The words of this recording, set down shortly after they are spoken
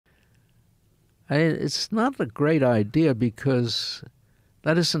It's not a great idea because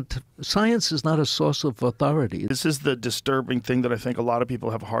science is not a source of authority. This is the disturbing thing that I think a lot of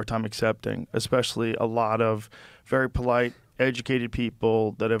people have a hard time accepting, especially a lot of very polite, educated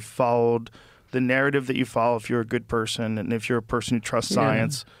people that have followed the narrative that you follow if you're a good person and if you're a person who trusts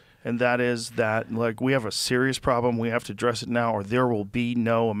science. And that is that, like, we have a serious problem. We have to address it now, or there will be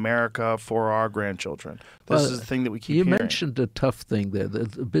no America for our grandchildren. This is the thing that we keep hearing. You mentioned a tough thing there, the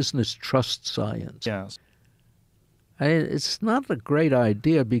business trusts science. Yes. It's not a great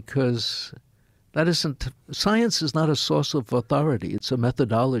idea because science is not a source of authority. It's a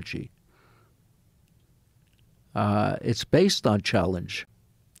methodology. It's based on challenge.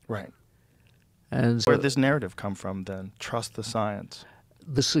 Right. And where did this narrative come from then? Trust the science.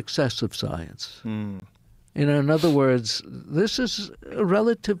 The success of science. In other words, this is a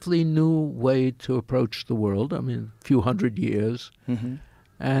relatively new way to approach the world. I mean, a few hundred years.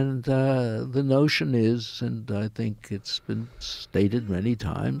 And the notion is, and I think it's been stated many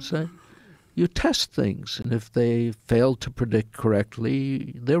times, you test things. And if they fail to predict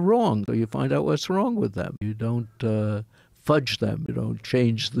correctly, they're wrong. So you find out what's wrong with them. You don't fudge them. You don't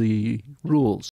change the rules.